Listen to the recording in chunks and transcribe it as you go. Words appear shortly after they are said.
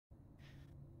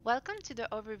Welcome to the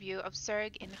overview of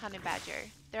Zerg in Honey Badger.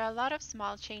 There are a lot of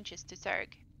small changes to Zerg.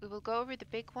 We will go over the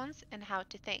big ones and how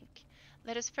to think.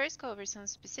 Let us first go over some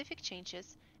specific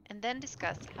changes and then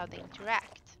discuss how they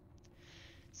interact.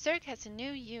 Zerg has a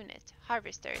new unit,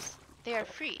 Harvesters. They are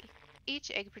free.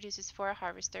 Each egg produces 4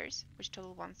 harvesters, which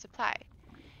total 1 supply.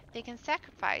 They can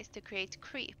sacrifice to create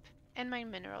creep and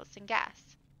mine minerals and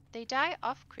gas. They die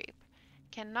off creep,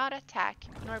 cannot attack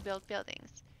nor build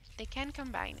buildings. They can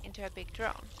combine into a big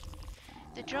drone.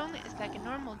 The drone is like a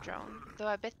normal drone,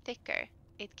 though a bit thicker.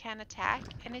 It can attack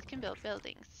and it can build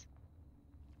buildings.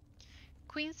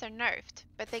 Queens are nerfed,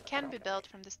 but they can be built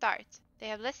from the start. They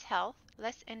have less health,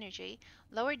 less energy,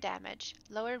 lower damage,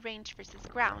 lower range versus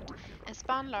ground, and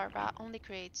spawn larva only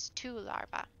creates 2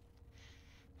 larvae.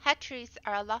 Hatcheries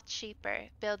are a lot cheaper,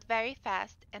 build very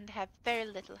fast, and have very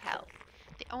little health.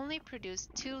 They only produce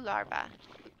 2 larvae.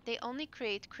 They only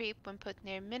create creep when put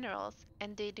near minerals,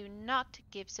 and they do not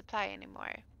give supply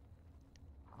anymore.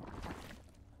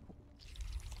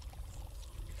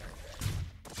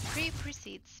 Creep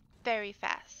proceeds very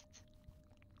fast.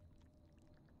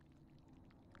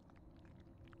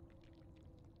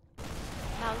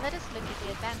 Now let us look at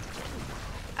the advantages.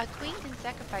 A queen can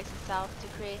sacrifice herself to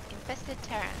create infested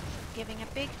terrans, giving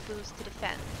a big boost to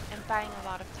defense and buying a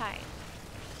lot of time.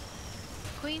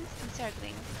 Queens and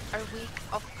Zerglings are weak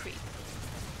off creep,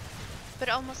 but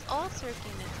almost all Zerg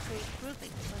units create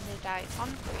broodlings when they die on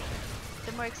creep.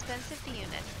 The more expensive the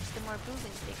unit, the more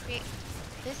broodlings they create.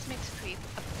 This makes creep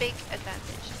a big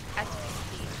advantage, as you can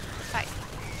see in the fight.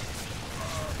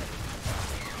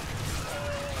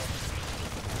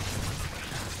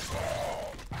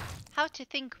 How to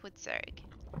think with Zerg.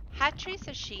 Hatcheries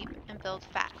are cheap and build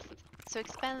fast, so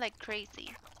expand like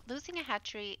crazy. Losing a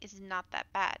hatchery is not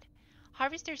that bad.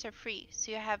 Harvesters are free,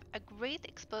 so you have a great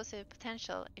explosive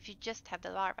potential if you just have the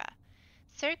larva.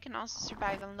 Zerg can also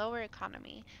survive on lower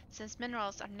economy, since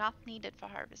minerals are not needed for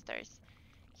harvesters.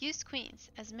 Use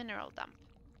queens as mineral dump.